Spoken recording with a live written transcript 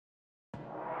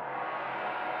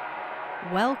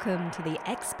Welcome to the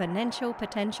Exponential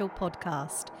Potential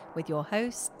Podcast with your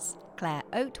hosts, Claire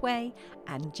Oatway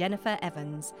and Jennifer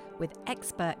Evans, with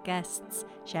expert guests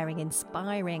sharing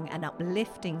inspiring and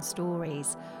uplifting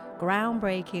stories,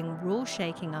 groundbreaking,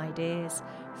 rule-shaking ideas,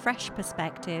 fresh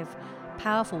perspective,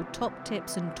 powerful top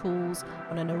tips and tools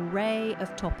on an array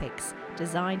of topics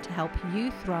designed to help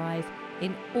you thrive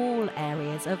in all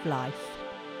areas of life.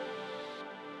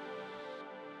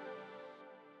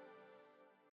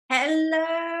 Hello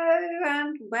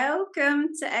and welcome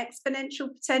to Exponential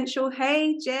Potential.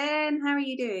 Hey Jen, how are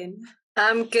you doing?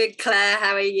 I'm good, Claire.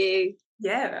 How are you?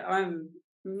 Yeah, I'm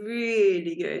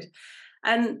really good.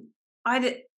 And I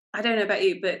don't know about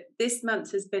you, but this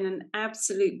month has been an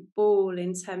absolute ball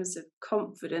in terms of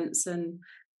confidence and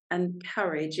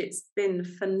courage. It's been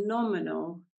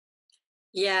phenomenal.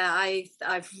 Yeah,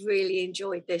 I've really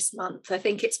enjoyed this month. I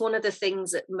think it's one of the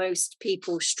things that most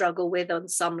people struggle with on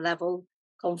some level,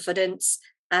 confidence.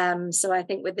 So I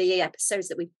think with the episodes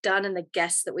that we've done and the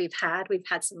guests that we've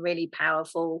had some really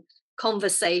powerful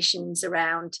conversations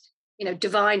around,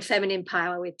 divine feminine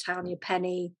power with Tanya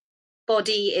Penny,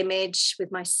 body image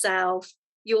with myself,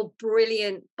 your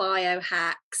brilliant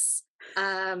biohacks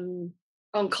on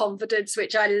confidence,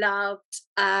 which I loved.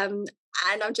 And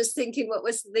I'm just thinking, what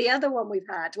was the other one we've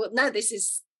had? Well, no, this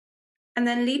is... And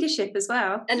then leadership as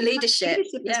well. And leadership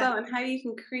as well, and how you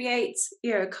can create,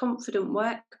 a confident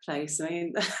workplace. I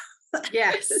mean,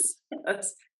 yes,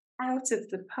 that's out of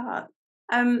the park.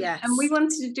 Yes. And we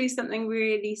wanted to do something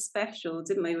really special,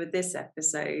 didn't we, with this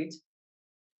episode?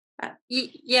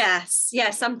 Yes,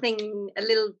 something a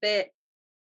little bit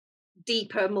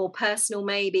deeper, more personal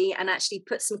maybe, and actually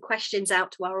put some questions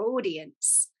out to our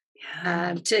audience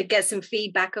to get some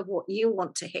feedback of what you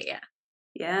want to hear.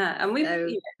 Yeah, and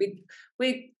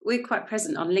we're quite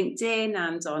present on LinkedIn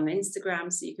and on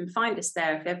Instagram, so you can find us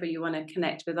there if ever you want to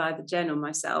connect with either Jen or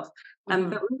myself. But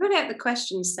we put out the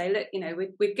questions, say, look,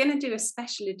 we're going to do a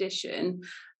special edition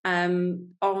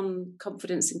on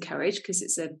confidence and courage because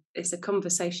it's a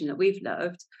conversation that we've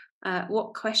loved.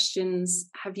 What questions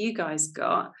have you guys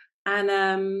got?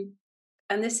 And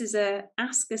this is a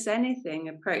ask us anything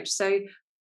approach.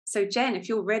 So Jen, if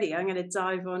you're ready, I'm going to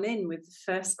dive on in with the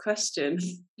first question.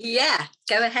 Yeah,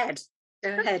 go ahead.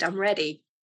 I'm ready.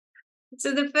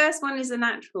 So the first one is a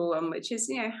natural one, which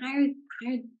is, how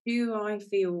do I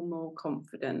feel more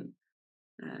confident?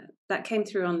 That came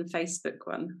through on the Facebook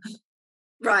one.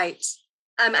 Right.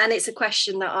 And it's a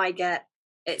question that I get.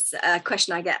 It's a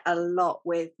question I get a lot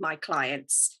with my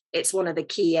clients. It's one of the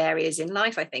key areas in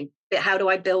life, I think. But how do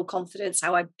I build confidence?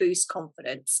 How I boost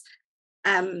confidence?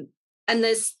 And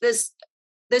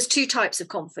there's two types of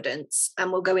confidence,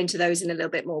 and we'll go into those in a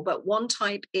little bit more. But one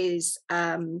type is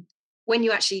when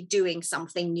you're actually doing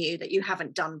something new that you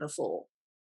haven't done before.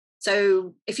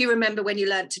 So if you remember when you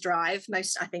learned to drive, I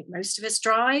think most of us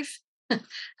drive,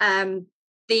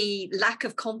 the lack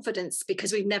of confidence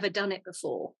because we've never done it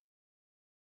before.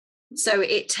 So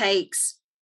it takes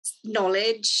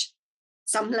knowledge,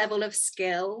 some level of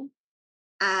skill.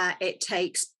 It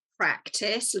takes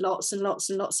practice, lots and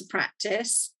lots and lots of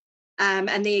practice.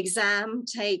 And the exam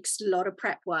takes a lot of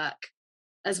prep work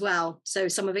as well. So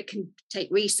some of it can take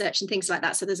research and things like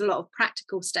that. So there's a lot of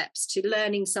practical steps to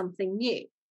learning something new.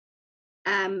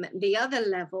 The other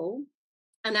level,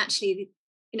 and actually,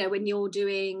 when you're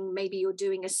doing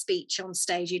a speech on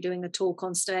stage, you're doing a talk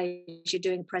on stage, you're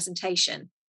doing a presentation.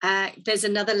 There's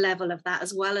another level of that,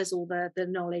 as well as all the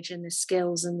knowledge and the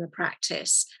skills and the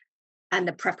practice and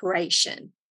the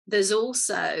preparation. There's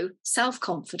also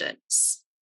self-confidence.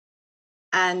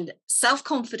 And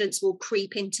self-confidence will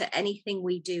creep into anything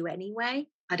we do anyway.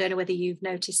 I don't know whether you've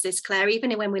noticed this, Claire.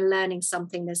 Even when we're learning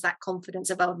something, there's that confidence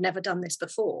of, I've never done this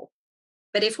before.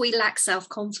 But if we lack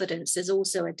self-confidence, there's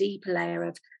also a deeper layer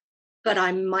of, but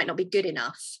I might not be good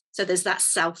enough. So there's that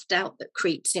self-doubt that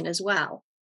creeps in as well.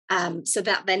 So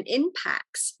that then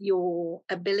impacts your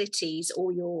abilities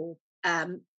or your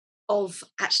of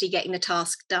actually getting the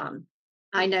task done.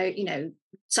 I know,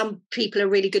 some people are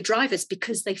really good drivers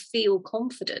because they feel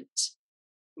confident.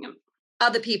 Yep.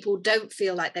 Other people don't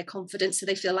feel like they're confident, so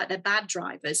they feel like they're bad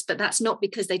drivers. But that's not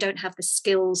because they don't have the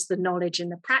skills, the knowledge,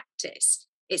 and the practice.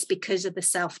 It's because of the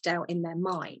self-doubt in their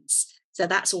minds. So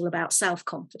that's all about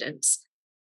self-confidence.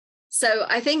 So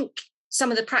I think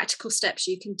some of the practical steps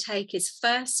you can take is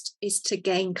to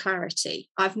gain clarity.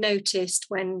 I've noticed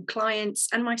when clients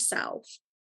and myself,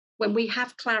 when we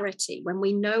have clarity, when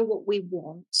we know what we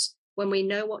want, when we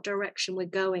know what direction we're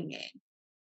going in,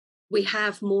 we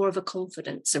have more of a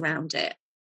confidence around it.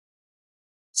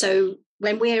 So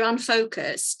when we're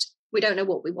unfocused, we don't know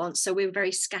what we want. So we're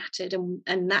very scattered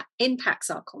and that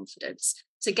impacts our confidence.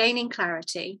 So gaining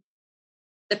clarity,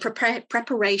 the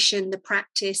preparation, the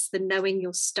practice, the knowing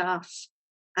your stuff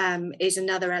is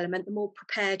another element. The more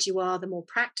prepared you are, the more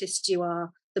practiced you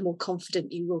are, the more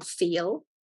confident you will feel.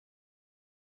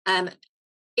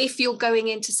 If you're going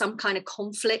into some kind of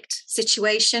conflict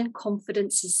situation,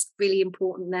 confidence is really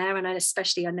important there. And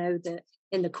especially I know that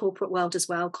in the corporate world as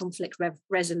well, conflict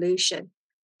resolution.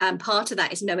 Part of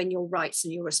that is knowing your rights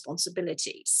and your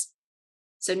responsibilities.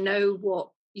 So know what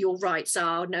your rights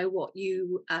are, know what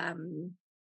you,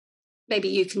 maybe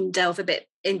you can delve a bit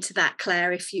into that,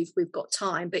 Claire, if we've got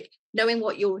time, but knowing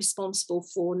what you're responsible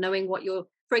for, knowing what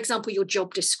for example, your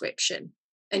job description,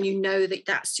 and you know that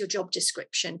that's your job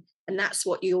description and that's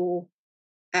what your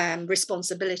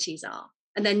responsibilities are.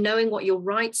 And then knowing what your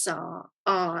rights are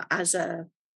as a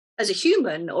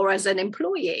human or as an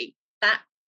employee, that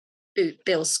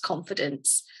builds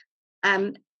confidence.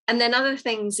 And then other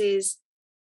things is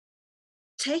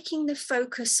taking the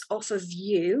focus off of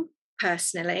you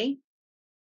personally,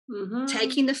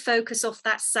 taking the focus off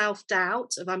that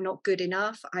self-doubt of I'm not good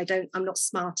enough, I'm not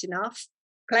smart enough,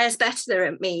 Claire's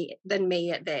better than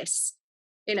me at this,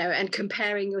 and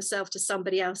comparing yourself to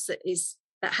somebody else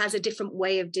that has a different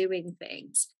way of doing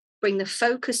things. Bring the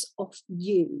focus off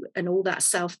you and all that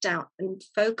self-doubt and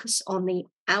focus on the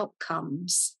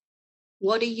outcomes.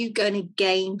 What are you going to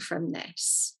gain from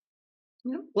this?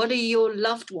 What are your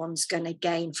loved ones going to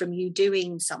gain from you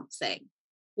doing something?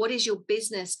 What is your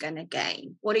business going to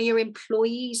gain? What are your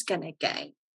employees going to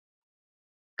gain?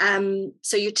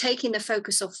 So you're taking the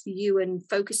focus off you and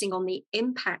focusing on the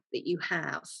impact that you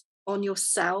have on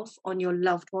yourself, on your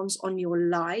loved ones, on your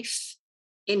life,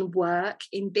 in work,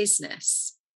 in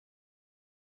business.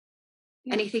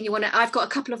 Anything you want to? I've got a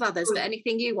couple of others, but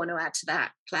anything you want to add to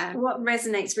that, Claire? What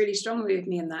resonates really strongly with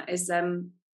me in that is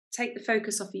take the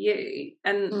focus off of you,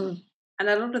 and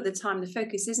a lot of the time the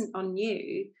focus isn't on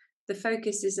you. The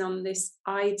focus is on this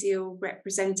ideal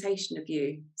representation of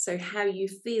you. So how you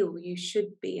feel you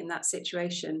should be in that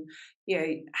situation.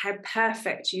 How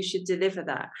perfect you should deliver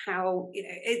that. How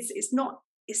it's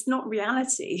not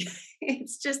reality.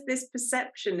 It's just this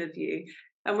perception of you.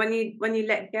 And when you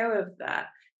let go of that,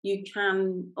 you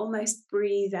can almost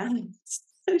breathe out.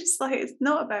 It's like, it's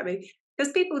not about me,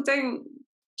 because people don't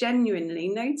genuinely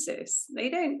notice. They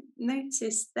don't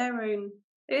notice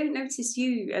they don't notice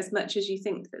you as much as you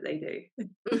think that they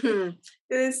do.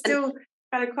 They're still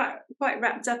kind of quite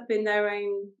wrapped up in their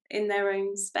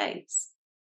own space.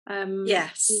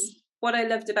 Yes. What I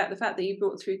loved about the fact that you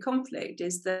brought through conflict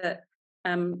is that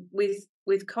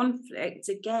with conflict,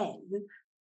 again,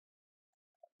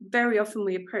 very often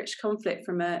we approach conflict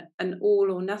from an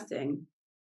all or nothing.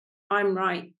 I'm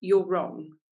right, you're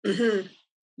wrong.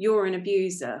 You're an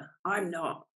abuser, I'm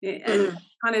not. And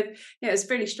kind of, it's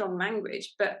really strong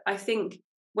language. But I think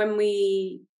when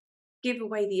we give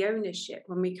away the ownership,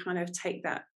 when we kind of take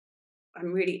that,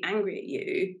 I'm really angry at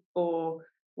you, or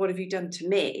what have you done to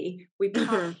me, we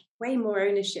pass way more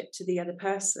ownership to the other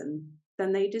person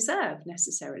than they deserve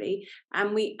necessarily.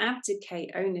 And we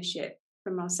abdicate ownership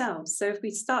from ourselves. So if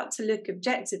we start to look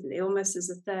objectively, almost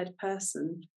as a third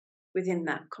person within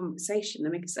that conversation,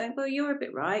 then we can say, well, you're a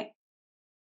bit right,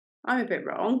 I'm a bit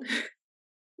wrong.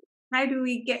 How do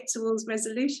we get towards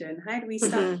resolution? How do we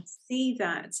start to see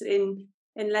that in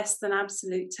less than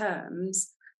absolute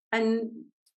terms? And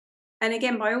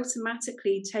again, by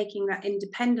automatically taking that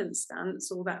independent stance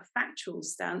or that factual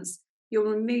stance, you're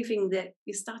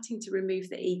starting to remove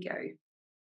the ego.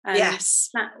 And yes,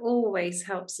 that always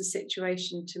helps the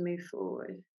situation to move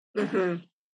forward.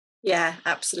 Yeah,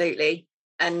 absolutely.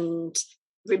 And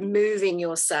removing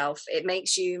yourself, it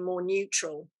makes you more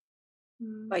neutral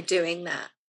by doing that.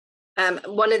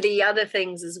 One of the other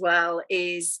things as well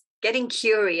is getting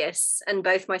curious, and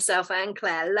both myself and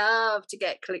Claire love to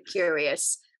get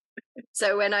curious.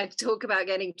 So when I talk about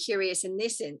getting curious in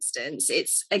this instance,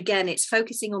 it's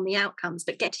focusing on the outcomes,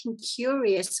 but getting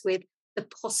curious with the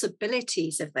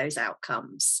possibilities of those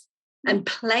outcomes and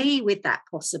play with that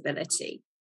possibility,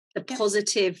 the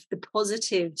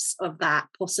positives of that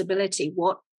possibility.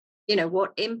 What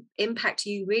impact are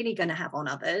you really going to have on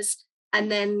others?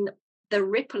 And then the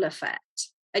ripple effect.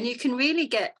 And you can really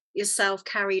get yourself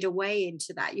carried away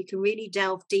into that. You can really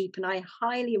delve deep. And I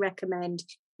highly recommend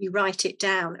you write it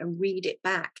down and read it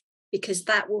back, because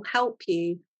that will help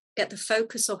you get the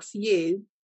focus off you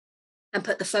and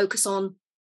put the focus on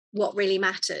what really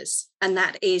matters. And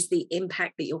that is the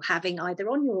impact that you're having either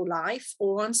on your life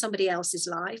or on somebody else's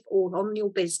life or on your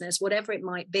business, whatever it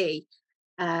might be,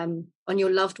 on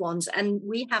your loved ones. And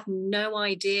we have no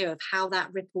idea of how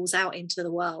that ripples out into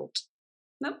the world.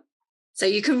 Nope. So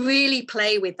you can really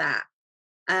play with that,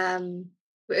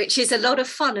 which is a lot of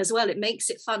fun as well. It makes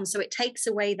it fun. So it takes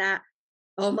away that,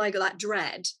 oh my God, that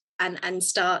dread, and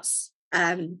starts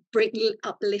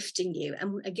uplifting you.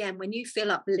 And again, when you feel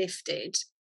uplifted,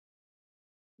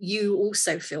 you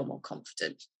also feel more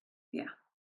confident. Yeah.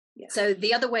 Yeah. So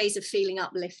the other ways of feeling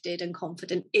uplifted and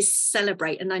confident is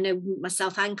celebrate. And I know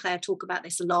myself and Claire talk about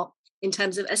this a lot in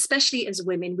terms of, especially as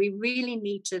women, we really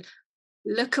need to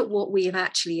look at what we have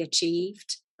actually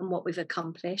achieved and what we've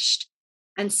accomplished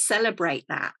and celebrate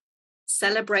that.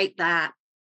 Celebrate that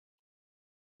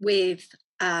with,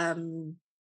 however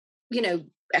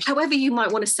you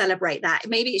might want to celebrate that.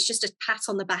 Maybe it's just a pat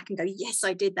on the back and go, yes,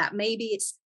 I did that. Maybe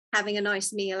it's having a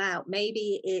nice meal out.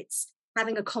 Maybe it's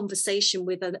having a conversation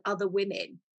with other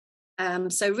women.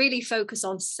 So really focus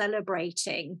on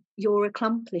celebrating your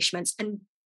accomplishments. And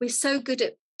we're so good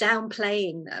at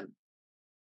downplaying them.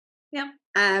 Yeah.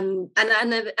 And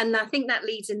I think that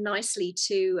leads in nicely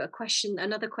to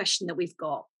another question that we've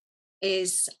got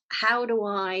is, how do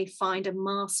I find a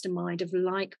mastermind of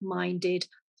like-minded,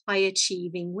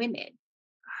 high-achieving women?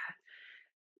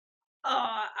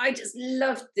 Oh, I just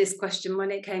loved this question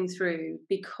when it came through,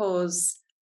 because,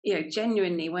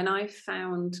 genuinely, when I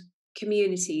found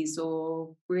communities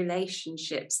or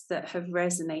relationships that have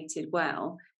resonated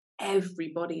well,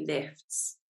 everybody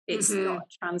lifts. It's not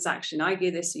a transaction. I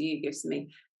give this, or you give to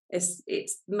me.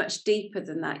 It's much deeper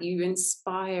than that. You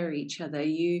inspire each other.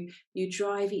 You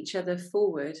drive each other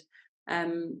forward,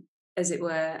 as it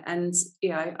were. And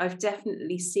I've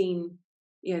definitely seen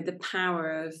the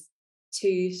power of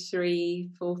 2,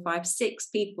 3, 4, 5, 6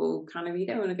 people. Kind of, you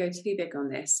don't want to go too big on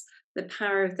this. The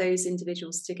power of those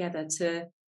individuals together to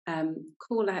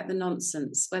call out the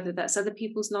nonsense, whether that's other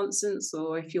people's nonsense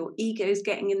or if your ego's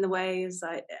getting in the way, is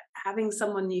like having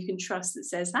someone you can trust that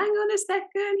says, hang on a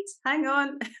second, hang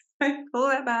on, pull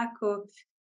that back. Or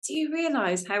do you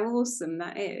realize how awesome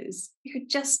that is?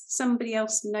 Just somebody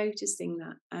else noticing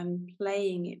that and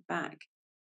playing it back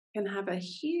can have a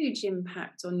huge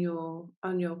impact on your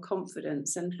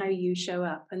confidence and how you show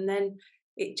up, and then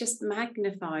it just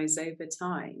magnifies over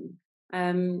time.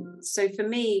 So for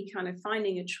me, kind of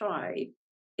finding a tribe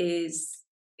is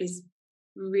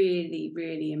really,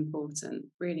 really important,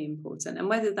 and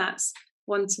whether that's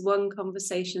one-to-one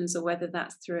conversations, or whether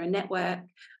that's through a network,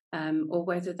 or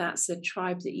whether that's a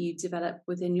tribe that you develop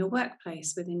within your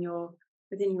workplace, within your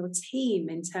team,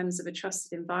 in terms of a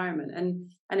trusted environment.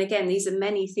 And again, these are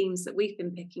many themes that we've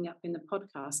been picking up in the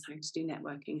podcast: how to do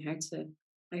networking, how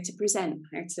to present,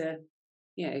 how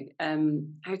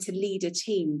to lead a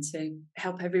team to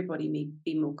help everybody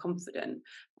be more confident.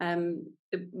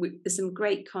 There's some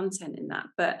great content in that,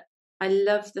 but I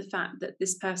love the fact that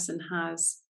this person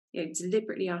has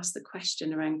deliberately asked the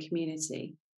question around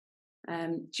community.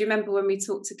 Do you remember when we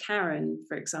talked to Karen,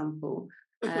 for example?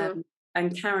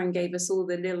 And Karen gave us all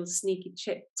the little sneaky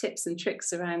tips and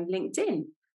tricks around LinkedIn.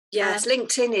 Yes,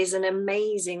 LinkedIn is an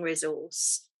amazing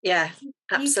resource. Yeah,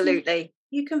 absolutely.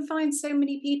 You can find so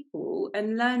many people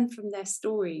and learn from their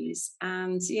stories,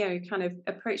 and kind of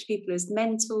approach people as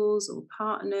mentors or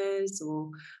partners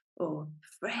or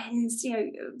friends.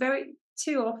 Very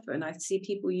too often I see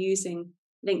people using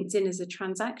LinkedIn as a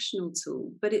transactional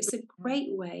tool, but it's a great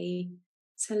way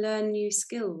to learn new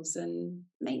skills and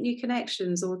make new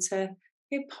connections, or to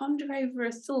ponder over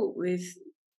a thought with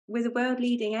a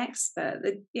world-leading expert.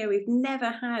 That we've never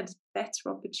had better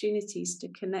opportunities to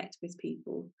connect with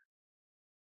people.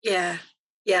 Yeah,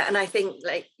 and I think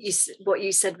what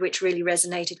you said, which really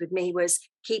resonated with me, was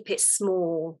keep it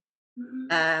small.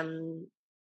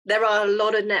 There are a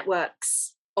lot of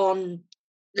networks on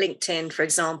LinkedIn, for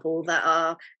example, that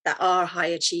are high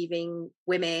achieving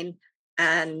women,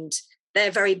 and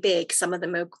they're very big. Some of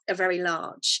them are very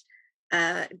large.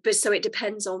 But so it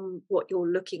depends on what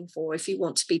you're looking for. If you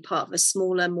want to be part of a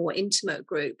smaller, more intimate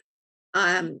group,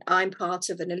 I'm part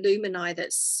of an alumni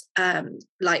that's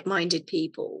like-minded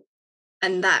people,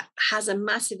 and that has a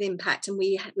massive impact. And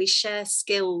we share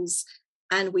skills,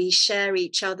 and we share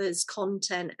each other's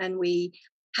content, and we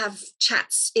have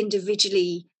chats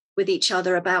individually with each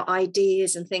other about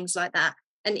ideas and things like that.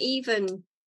 And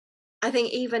I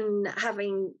think even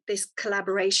having this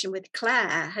collaboration with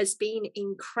Claire has been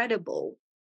incredible,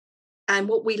 and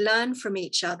what we learn from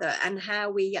each other and how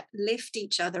we lift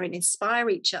each other and inspire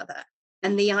each other,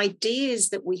 and the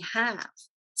ideas that we have.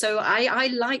 So I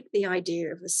like the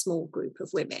idea of a small group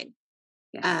of women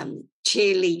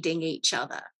cheerleading each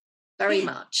other very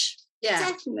much.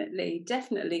 Yeah,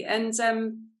 definitely.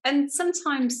 And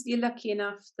sometimes you're lucky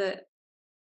enough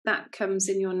that comes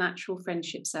in your natural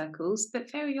friendship circles,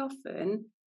 but very often,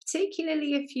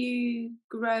 particularly if you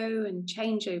grow and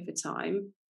change over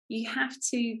time, you have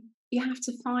to you have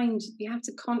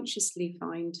to consciously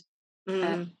find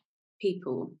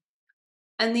people.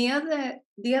 And the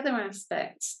other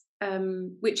aspect,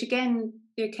 which again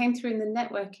came through in the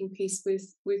networking piece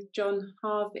with John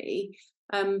Harvey,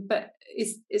 but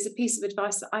is a piece of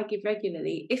advice that I give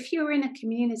regularly. If you're in a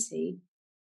community,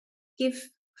 give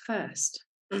first.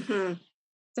 Mm-hmm.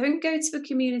 Don't go to a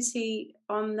community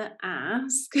on the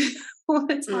ask all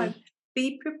the time.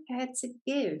 Be prepared to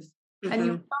give. And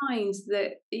you'll find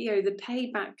that the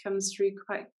payback comes through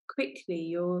quite quickly.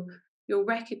 You're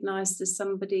recognized as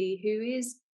somebody who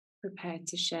is prepared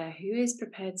to share, who is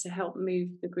prepared to help move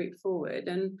the group forward.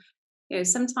 And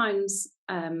sometimes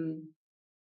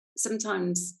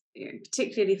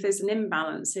particularly if there's an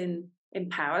imbalance in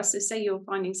power, so say you're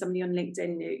finding somebody on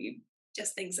LinkedIn who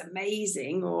just thinks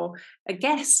amazing, or a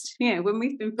guest, when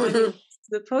we've been finding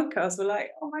the podcast, we're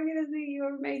like, oh my goodness,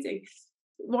 you're amazing,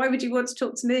 why would you want to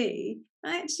talk to me?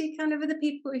 Actually, kind of other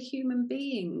people are human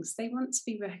beings. They want to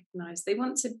be recognized. They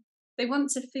want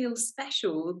to feel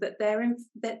special, that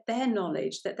that their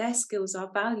knowledge, that their skills are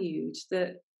valued,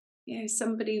 that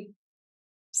somebody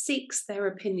seeks their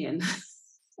opinion.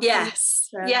 Yes.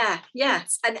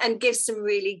 Yes. And give some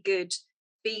really good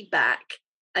feedback,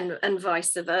 and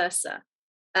vice versa.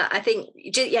 I think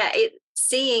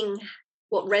seeing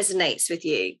what resonates with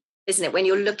you, isn't it, when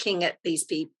you're looking at these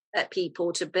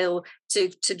people to build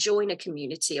to join a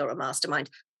community or a mastermind.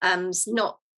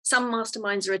 Not some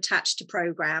masterminds are attached to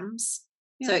programs,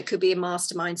 so it could be a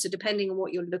mastermind. So depending on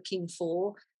what you're looking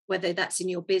for, whether that's in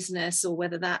your business or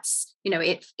whether that's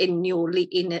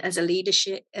as a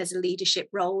leadership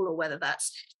role, or whether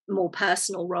that's a more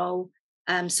personal role.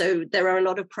 So there are a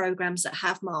lot of programs that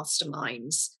have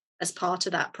masterminds as part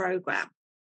of that program.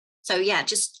 So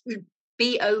just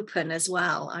be open as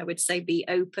well. I would say be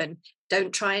open.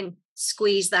 Don't try and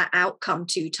squeeze that outcome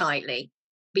too tightly.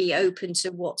 Be open to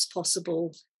what's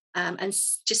possible, and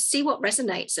just see what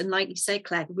resonates. And like you say,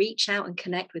 Claire, reach out and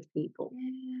connect with people,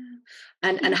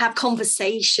 and have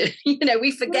conversation.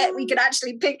 We forget we could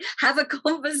actually have a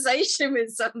conversation with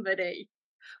somebody.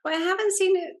 Well, I haven't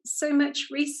seen it so much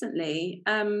recently,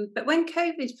 but when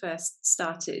COVID first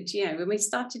started, when we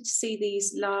started to see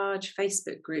these large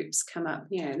Facebook groups come up,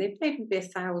 they'd maybe be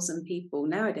 1,000 people.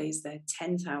 Nowadays, they're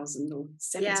 10,000 or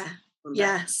 7,000.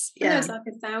 Yes. Yeah. There's like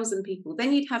 1,000 people.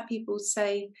 Then you'd have people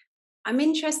say, I'm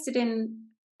interested in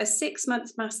a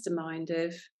 6-month mastermind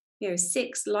of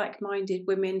 6 like-minded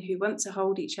women who want to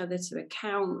hold each other to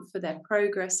account for their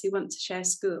progress, who want to share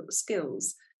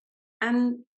skills.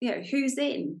 And who's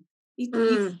in? You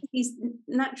see these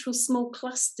natural small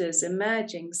clusters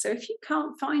emerging. So if you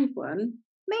can't find one,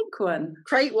 make one.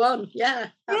 Create one. Yeah,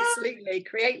 absolutely.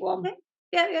 Create one.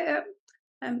 Yeah.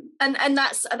 And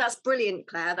that's brilliant,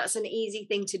 Claire. That's an easy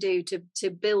thing to do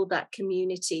to build that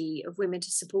community of women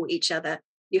to support each other.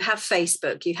 You have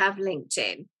Facebook, you have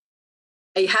LinkedIn,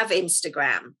 you have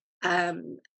Instagram.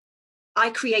 I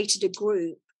created a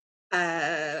group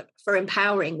for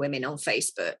empowering women on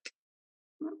Facebook.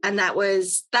 And that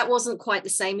wasn't quite the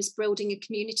same as building a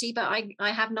community, but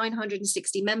I have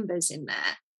 960 members in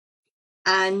there.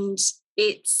 And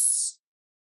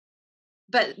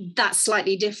but that's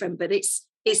slightly different, but it's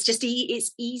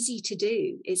easy to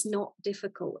do. It's not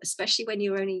difficult, especially when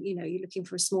you're only, you're looking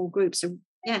for a small group. So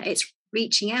it's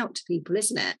reaching out to people,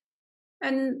 isn't it?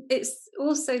 And it's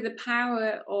also the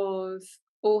power of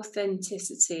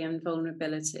authenticity and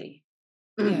vulnerability.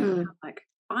 Like,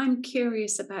 I'm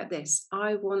curious about this.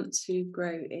 I want to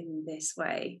grow in this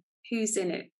way. Who's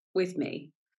in it with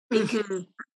me? Because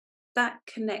that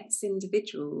connects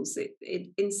individuals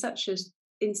in such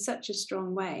a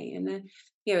strong way. And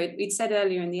we'd said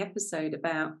earlier in the episode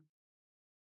about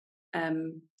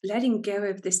letting go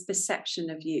of this perception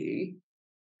of you.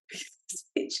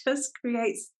 It just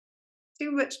creates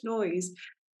too much noise,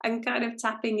 and kind of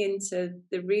tapping into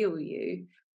the real you.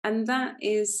 And that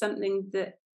is something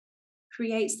that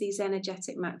creates these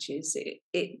energetic matches.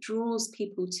 It draws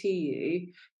people to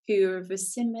you who are of a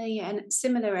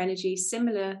similar energy,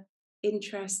 similar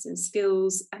interests and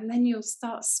skills, and then you'll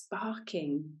start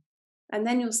sparking, and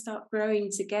then you'll start growing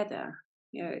together.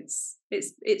 It's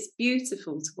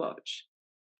beautiful to watch.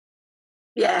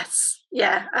 Yes,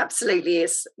 absolutely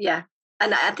is.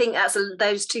 And I think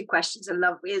those two questions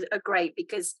are great,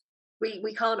 because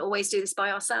we can't always do this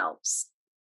by ourselves.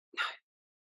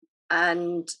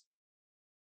 And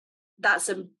that's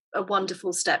a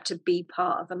wonderful step to be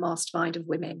part of a mastermind of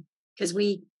women, because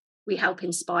we help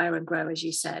inspire and grow, as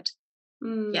you said.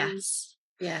 Yes.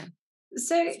 Yeah.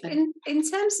 So in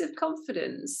terms of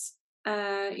confidence,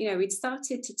 we'd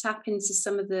started to tap into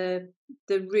some of the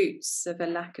roots of a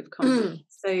lack of confidence.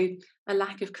 So a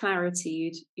lack of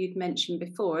clarity you'd mentioned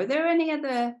before. Are there any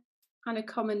other kind of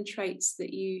common traits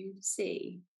that you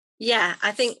see? Yeah,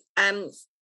 I think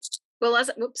well,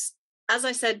 as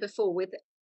I said before, with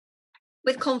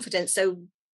confidence, so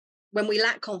when we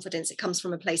lack confidence, it comes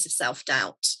from a place of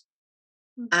self-doubt.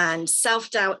 And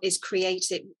self-doubt is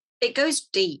created, it goes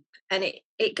deep, and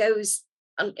it goes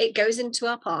into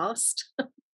our past.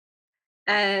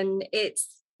 And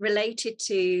it's related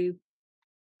to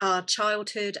our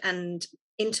childhood and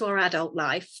into our adult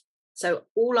life. So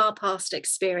all our past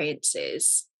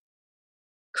experiences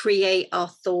create our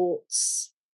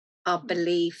thoughts, our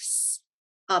beliefs,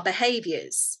 our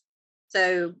behaviors.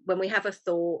 So when we have a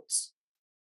thought,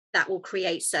 that will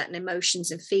create certain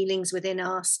emotions and feelings within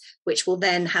us, which will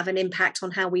then have an impact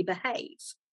on how we behave.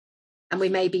 And we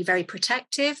may be very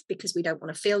protective because we don't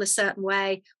want to feel a certain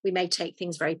way. We may take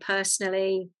things very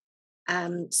personally.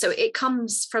 So it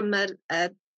comes from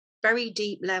a very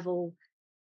deep level,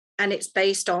 and it's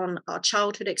based on our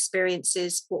childhood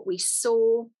experiences, what we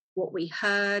saw, what we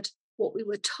heard, what we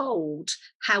were told,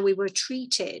 how we were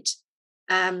treated,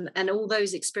 and all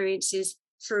those experiences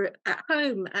through at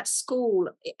home, at school,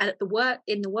 at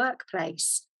in the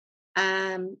workplace,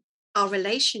 our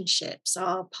relationships,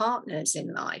 our partners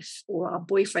in life, or our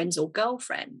boyfriends or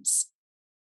girlfriends,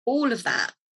 all of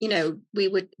that.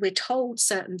 We're told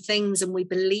certain things and we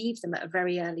believe them at a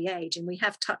very early age. And we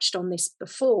have touched on this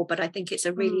before, but I think it's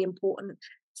a really important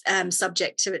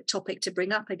topic to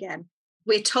bring up again.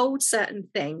 We're told certain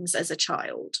things as a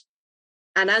child,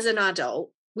 and as an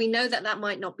adult, we know that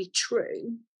might not be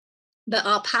true, but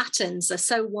our patterns are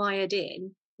so wired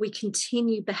in, we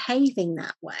continue behaving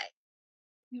that way.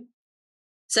 Yep.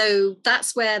 So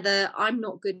that's where I'm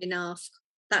not good enough.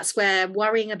 That's where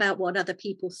worrying about what other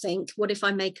people think. What if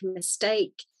I make a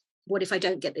mistake? What if I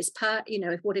don't get this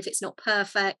what if it's not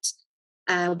perfect?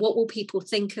 What will people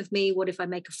think of me? What if I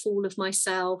make a fool of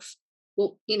myself?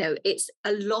 Well, it's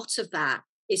a lot of that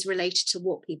is related to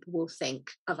what people will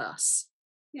think of us.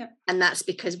 Yeah. And that's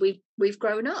because we've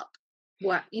grown up,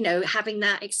 having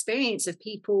that experience of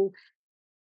people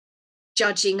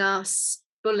judging us,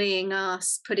 bullying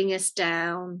us, putting us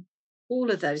down, all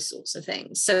of those sorts of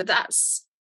things. So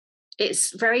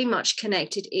it's very much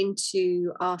connected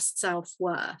into our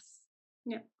self-worth.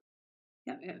 Yeah.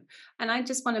 And I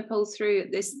just want to pull through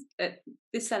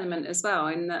this element as well,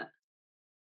 in that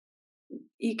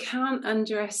you can't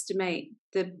underestimate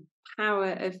the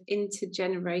power of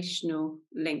intergenerational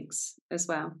links as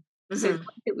well. Mm-hmm. So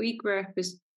that we grew up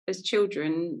as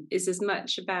children is as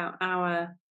much about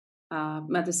our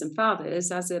mothers and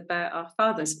fathers as about our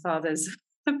fathers' fathers.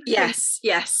 Yes.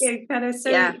 So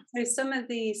some of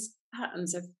these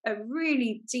patterns are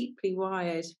really deeply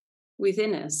wired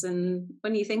within us. And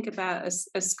when you think about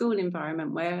a school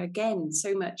environment where, again,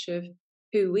 so much of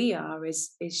who we are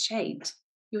is shaped,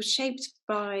 you're shaped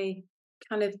by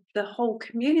kind of the whole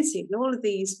community and all of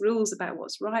these rules about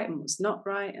what's right and what's not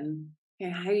right, and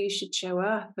how you should show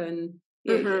up. And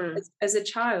as a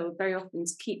child, very often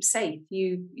to keep safe,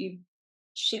 you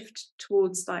shift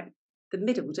towards like the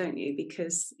middle, don't you?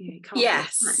 Because you can't be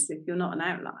attacked if you're not an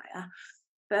outlier.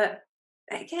 But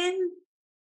again,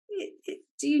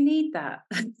 do you need that?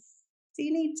 Do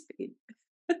you need to be?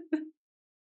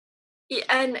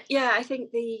 I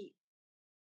think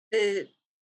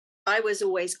I was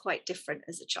always quite different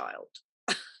as a child.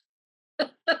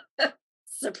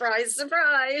 Surprise,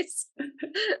 surprise.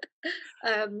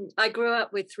 I grew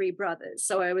up with 3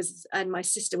 brothers, and my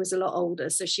sister was a lot older,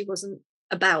 so she wasn't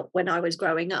about when I was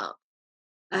growing up.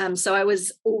 So I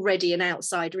was already an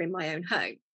outsider in my own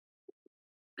home.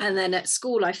 And then at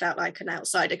school, I felt like an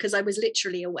outsider because I was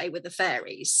literally away with the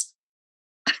fairies.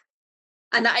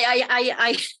 And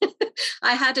I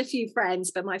I had a few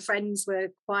friends, but my friends were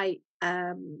quite,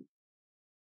 it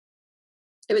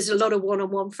was a lot of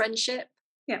one-on-one friendship.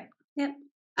 Yeah.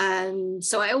 And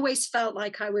so I always felt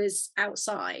like I was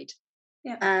outside.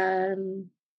 Yeah.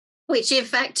 Which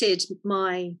affected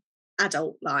my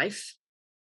adult life.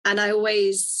 And I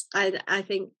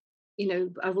think,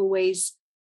 I've always,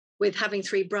 with having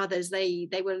 3 brothers, they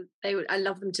were I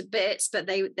love them to bits, but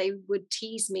they would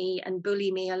tease me and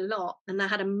bully me a lot, and that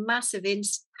had a massive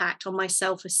impact on my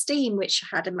self-esteem, which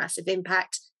had a massive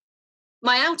impact.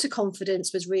 My outer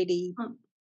confidence was really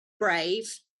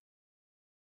brave,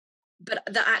 but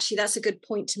that's a good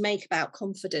point to make about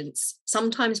confidence.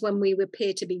 Sometimes when we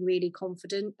appear to be really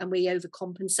confident and we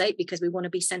overcompensate because we want to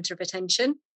be center of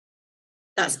attention,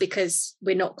 that's because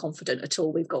we're not confident at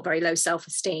all. We've got very low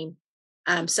self-esteem.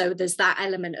 So there's that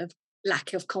element of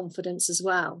lack of confidence as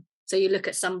well. So you look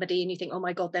at somebody and you think, oh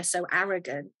my God, they're so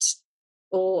arrogant,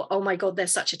 or oh my God, they're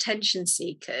such attention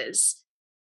seekers.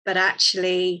 But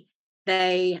actually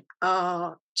they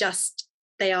are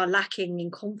lacking in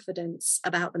confidence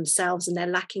about themselves, and they're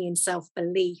lacking in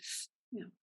self-belief.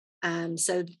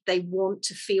 So they want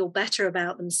to feel better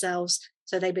about themselves.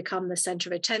 So they become the center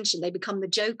of attention. They become the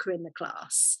joker in the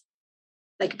class.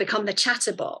 They can become the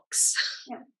chatterbox.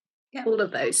 All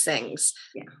of those things.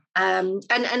 And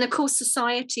of course,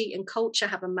 society and culture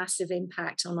have a massive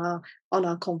impact on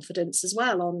our confidence as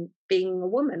well, on being a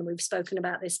woman. We've spoken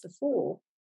about this before.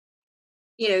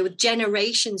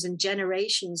 Generations and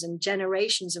generations and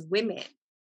generations of women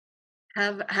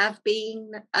have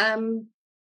been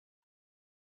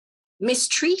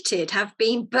mistreated, have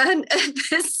been burnt at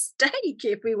the stake,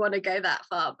 if we want to go that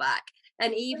far back.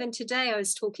 And even today, I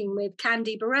was talking with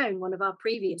Candy Barone, one of our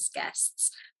previous guests,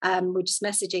 we're just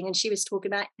messaging, and she was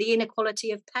talking about the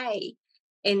inequality of pay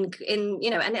in and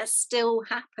it still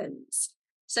happens.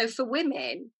 So for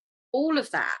women, all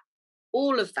of that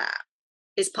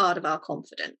is part of our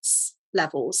confidence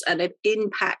levels, and it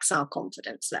impacts our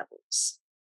confidence levels.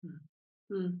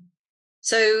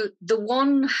 So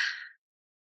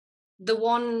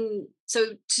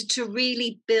to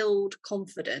really build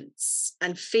confidence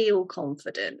and feel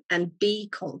confident and be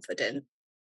confident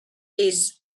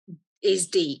is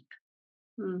deep.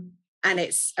 And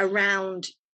it's around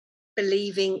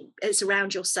it's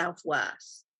around your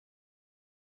self-worth.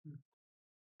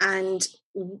 And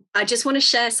I just want to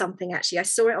share something. Actually, I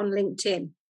saw it on LinkedIn.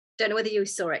 Don't know whether you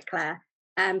saw it, Claire.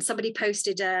 Somebody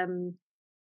posted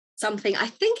something. I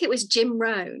think it was Jim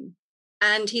Rohn,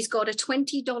 and he's got a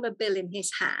 $20 bill in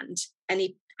his hand, and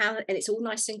it's all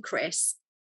nice and crisp.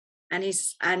 And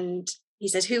he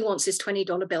says, "Who wants this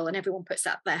 $20 bill?" And everyone puts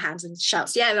up their hands and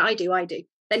shouts, "Yeah, I do, I do."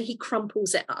 Then he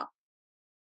crumples it up.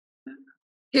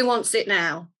 Who wants it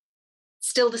now?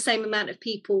 Still the same amount of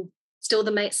people, still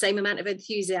the same amount of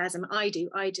enthusiasm. I do,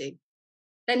 I do.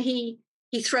 Then he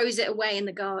throws it away in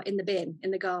the bin,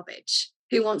 in the garbage.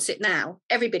 Who wants it now?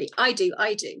 Everybody. I do,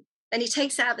 I do. Then he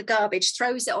takes it out of the garbage,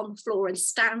 throws it on the floor, and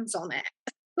stands on it.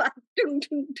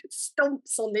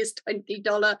 Stomps on this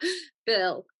 $20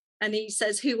 bill. And he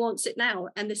says, "Who wants it now?"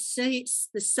 And the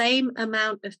same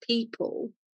amount of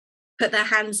people put their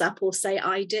hands up or say,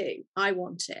 "I do, I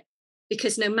want it."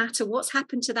 Because no matter what's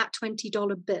happened to that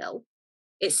 $20 bill,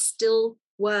 it's still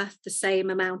worth the same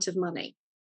amount of money.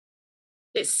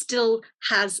 It still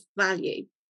has value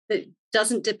that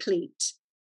doesn't deplete.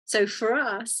 So for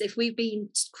us, if we've been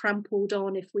trampled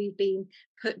on, if we've been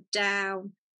put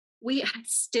down, we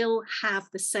still have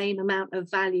the same amount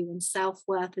of value and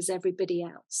self-worth as everybody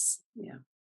else.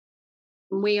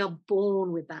 And we are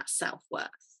born with that self-worth.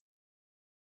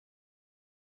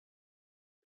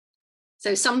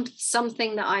 So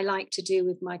something that I like to do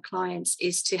with my clients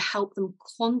is to help them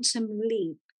quantum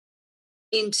leap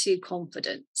into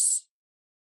confidence.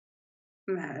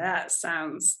 No, that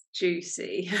sounds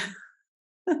juicy.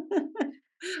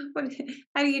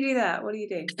 How do you do that? What do you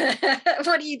do?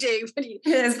 What do you do?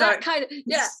 It's that kind of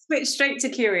switch straight to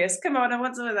curious. Come on, I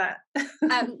want some of that.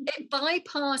 It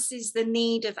bypasses the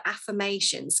need of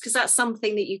affirmations, because that's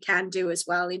something that you can do as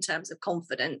well in terms of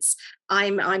confidence.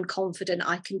 I'm confident.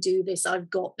 I can do this. I've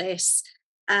got this.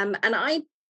 And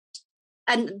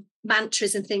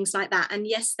mantras and things like that. And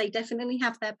yes, they definitely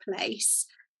have their place.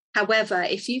 However,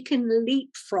 if you can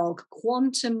leapfrog,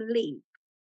 quantum leap,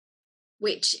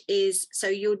 which is, so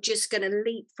you're just going to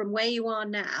leap from where you are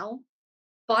now,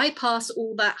 bypass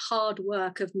all that hard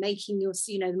work of making your,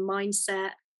 the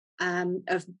mindset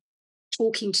of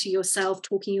talking yourself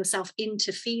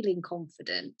into feeling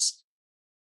confident.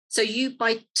 So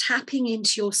by tapping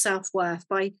into your self-worth,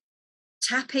 by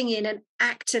tapping in and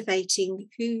activating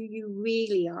who you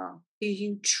really are, who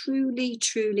you truly,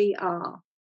 truly are,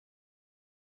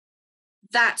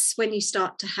 that's when you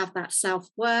start to have that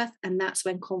self-worth, and that's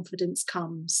when confidence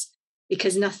comes,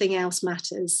 because nothing else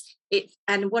matters.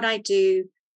 And what I do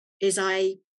is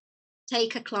I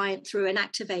take a client through an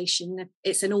activation.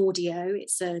 It's an audio,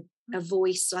 it's a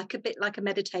voice, a bit like a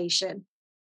meditation.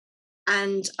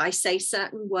 And I say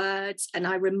certain words, and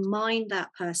I remind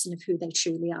that person of who they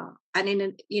truly are. And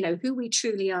who we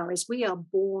truly are is we are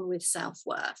born with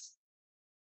self-worth.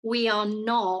 We are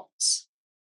not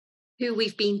who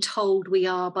we've been told we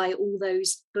are by all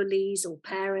those bullies or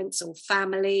parents or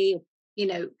family,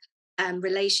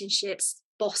 relationships,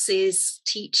 bosses,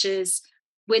 teachers.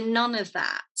 We're none of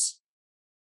that.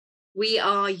 We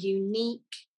are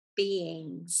unique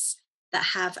beings that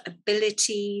have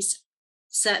abilities,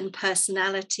 certain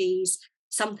personalities,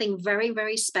 something very,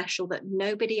 very special that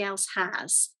nobody else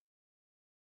has,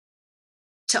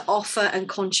 to offer and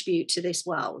contribute to this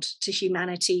world, to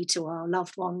humanity, to our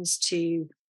loved ones, to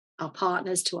our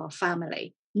partners, to our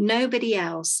family. Nobody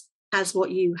else has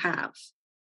what you have.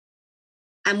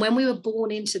 And when we were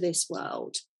born into this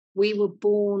world, we were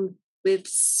born with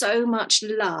so much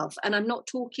love. And I'm not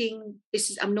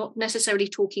necessarily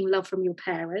talking love from your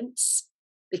parents,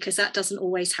 because that doesn't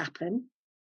always happen.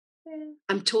 Yeah.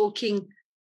 I'm talking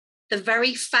the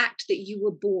very fact that you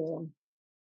were born,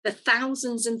 the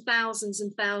thousands and thousands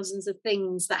and thousands of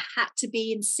things that had to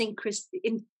be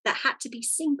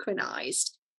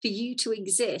synchronized for you to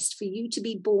exist, for you to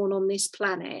be born on this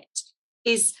planet,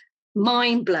 is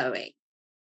mind-blowing.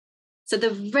 So the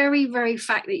very, very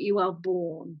fact that you are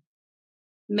born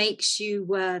makes you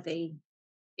worthy.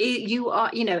 You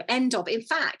are, end of. In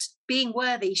fact, being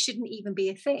worthy shouldn't even be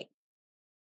a thing.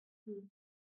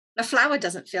 A flower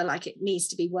doesn't feel like it needs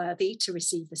to be worthy to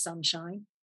receive the sunshine.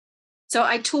 So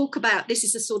I talk about, this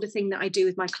is the sort of thing that I do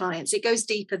with my clients. It goes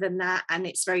deeper than that, and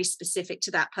it's very specific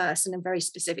to that person and very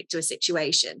specific to a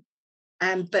situation.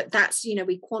 But that's,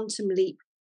 we quantum leap,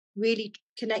 really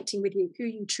connecting with you, who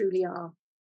you truly are.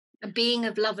 A being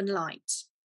of love and light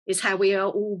is how we are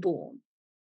all born.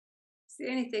 It's the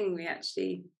only thing we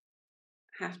actually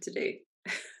have to do.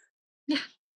 Yeah.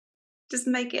 Just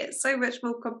make it so much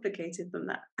more complicated than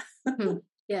that.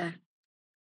 Yeah.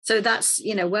 So that's,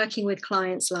 working with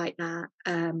clients like that.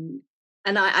 And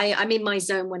I'm in my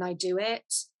zone when I do it.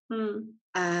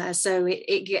 So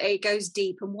it goes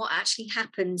deep. And what actually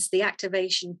happens, the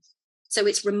activation. So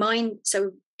it reminds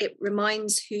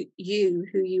who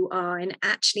you are, and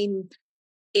actually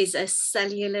is a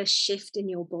cellular shift in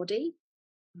your body.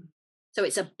 So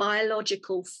it's a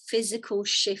biological, physical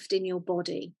shift in your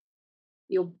body.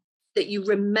 That you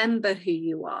remember who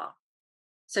you are.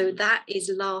 So that is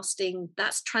lasting,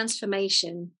 that's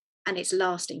transformation, and it's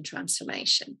lasting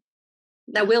transformation.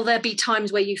 Now, will there be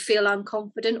times where you feel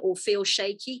unconfident or feel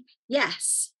shaky?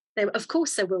 Yes, of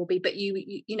course there will be, but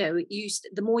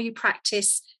the more you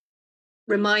practice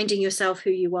reminding yourself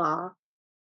who you are,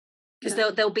 because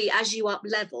they'll be, as you up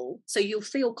level, so you'll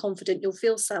feel confident, you'll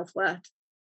feel self-worth,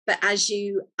 but as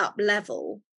you up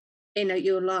level in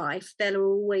your life, there'll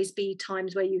always be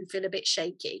times where you feel a bit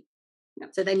shaky. Yep.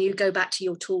 So then you go back to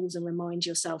your tools and remind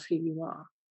yourself who you are.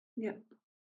 Yeah.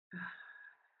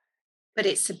 But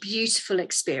it's a beautiful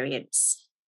experience.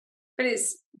 But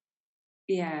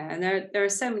and there are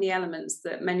so many elements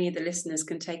that many of the listeners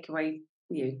can take away,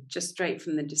 just straight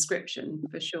from the description,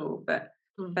 for sure. But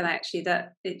actually,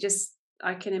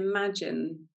 I can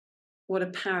imagine what a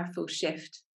powerful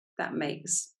shift that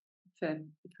makes for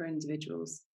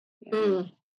individuals. Yeah.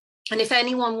 And if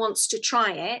anyone wants to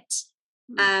try it,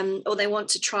 or they want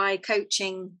to try a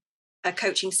coaching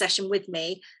session with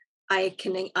me, I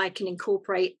can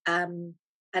incorporate an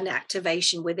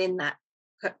activation within that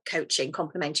coaching,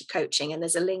 complementary coaching, and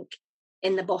there's a link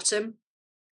in the bottom.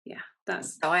 Yeah,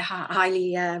 so I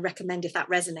highly recommend, if that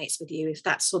resonates with you, if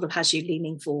that sort of has you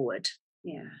leaning forward.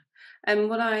 Yeah,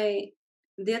 and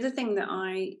the other thing that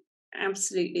I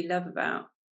absolutely love about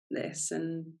this,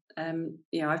 and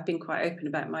I've been quite open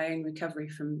about my own recovery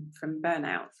from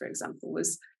burnout, for example,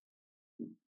 was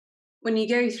when you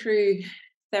go through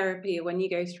therapy or when you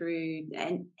go through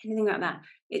anything like that,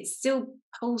 it still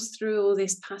pulls through all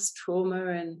this past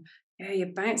trauma, and you're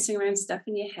bouncing around stuff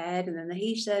in your head, and then the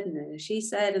he said and then the she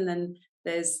said, and then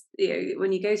there's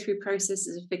when you go through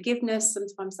processes of forgiveness,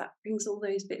 sometimes that brings all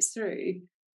those bits through.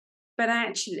 But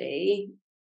actually,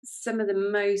 some of the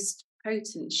most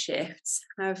potent shifts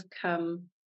have come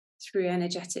through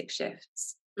energetic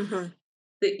shifts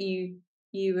that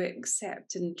you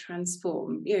accept and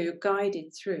transform. You're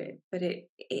guided through it, but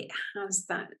it has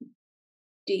that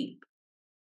deep,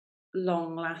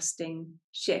 long-lasting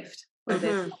shift where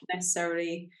there's not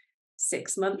necessarily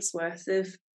 6 months worth of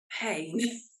pain.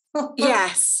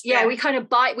 Yes, we kind of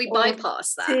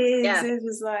bypass that. It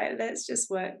was like, let's just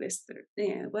work this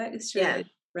through. Work this through at a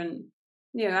different,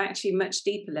 actually much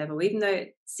deeper level. Even though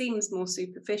it seems more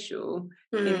superficial,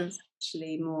 it's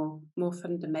actually more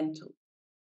fundamental.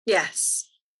 Yes.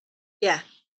 Yeah.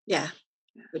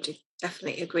 Would you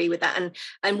definitely agree with that?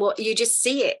 And what you just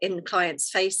see it in the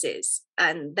clients' faces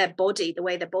and their body, the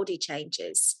way their body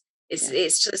changes.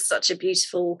 It's just such a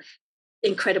beautiful,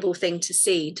 incredible thing to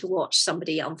see, to watch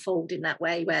somebody unfold in that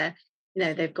way, where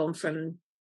they've gone from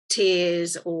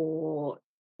tears or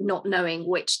not knowing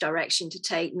which direction to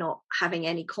take, not having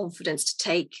any confidence to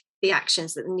take the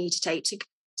actions that they need to take, to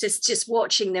just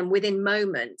watching them within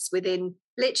moments,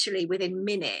 literally within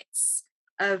minutes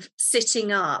of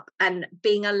sitting up and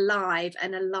being alive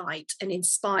and alight and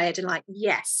inspired and like,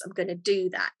 yes, I'm going to do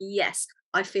that. Yes,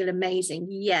 I feel amazing.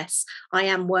 Yes, I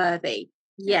am worthy.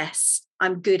 yes,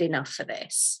 I'm good enough for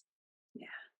this.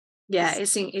 Yeah,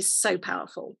 it's so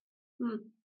powerful.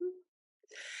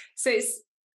 So it's,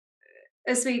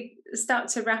 as we start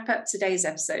to wrap up today's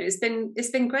episode, it's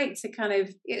been great to kind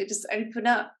of just open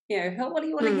up, what do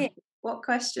you want to hear? What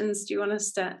questions do you want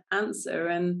us to answer?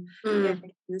 And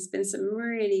there's been some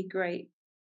really great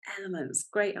elements,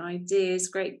 great ideas,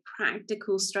 great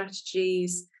practical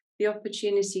strategies, the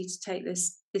opportunity to take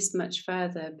this much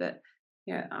further. But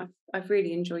I've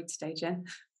really enjoyed today, Jen.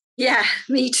 Yeah,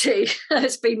 me too.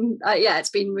 It's been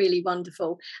really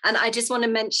wonderful. And I just want to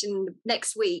mention,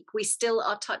 next week we still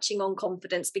are touching on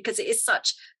confidence, because it is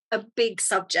such a big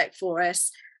subject for us.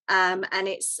 And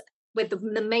it's with the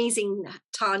amazing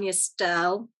Tanya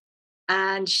Sterl,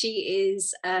 and she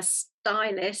is a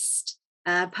stylist,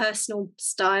 personal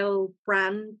style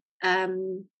brand.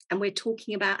 And we're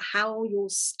talking about how your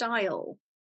style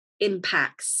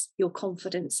impacts your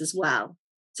confidence as well.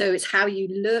 So it's how you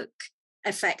look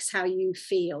affects how you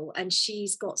feel, and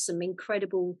she's got some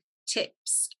incredible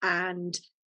tips and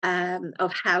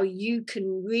of how you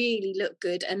can really look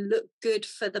good and look good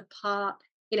for the part.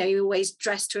 You always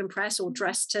dress to impress, or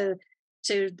dress to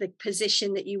the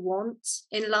position that you want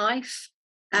in life.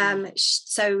 I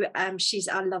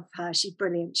love her. She's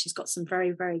brilliant. She's got some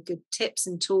very, very good tips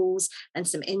and tools and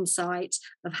some insight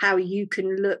of how you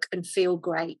can look and feel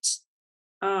great.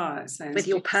 Oh, with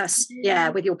your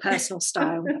with your personal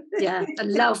style. Yeah, I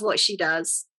love what she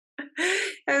does.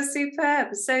 Oh,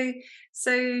 superb.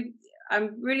 So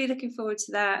I'm really looking forward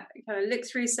to that. Kind of look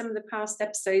through some of the past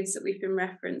episodes that we've been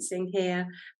referencing here.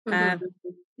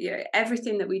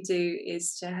 Everything that we do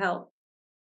is to help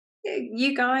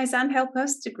you guys and help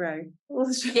us to grow.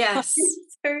 Yes.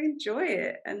 So enjoy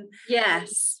it, and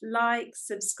like,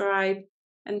 subscribe,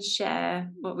 and share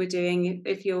what we're doing.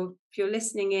 If you're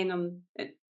listening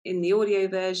in the audio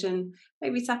version,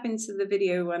 maybe tap into the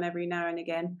video one every now and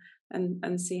again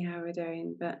and see how we're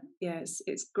doing. But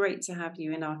it's great to have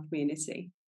you in our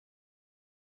community.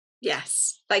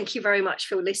 Yes, thank you very much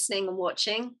for listening and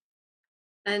watching,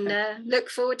 and look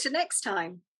forward to next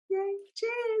time. Yay,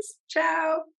 cheers,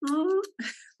 ciao.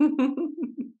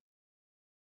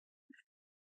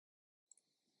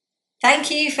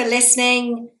 Thank you for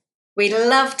listening. We'd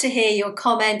love to hear your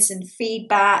comments and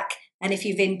feedback. And if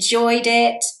you've enjoyed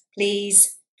it,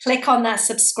 please click on that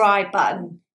subscribe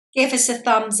button, give us a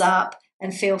thumbs up,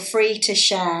 and feel free to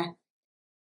share.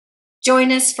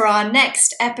 Join us for our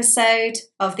next episode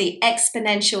of the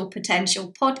Exponential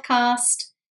Potential Podcast.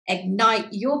 Ignite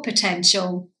your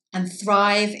potential and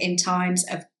thrive in times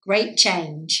of great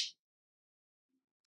change.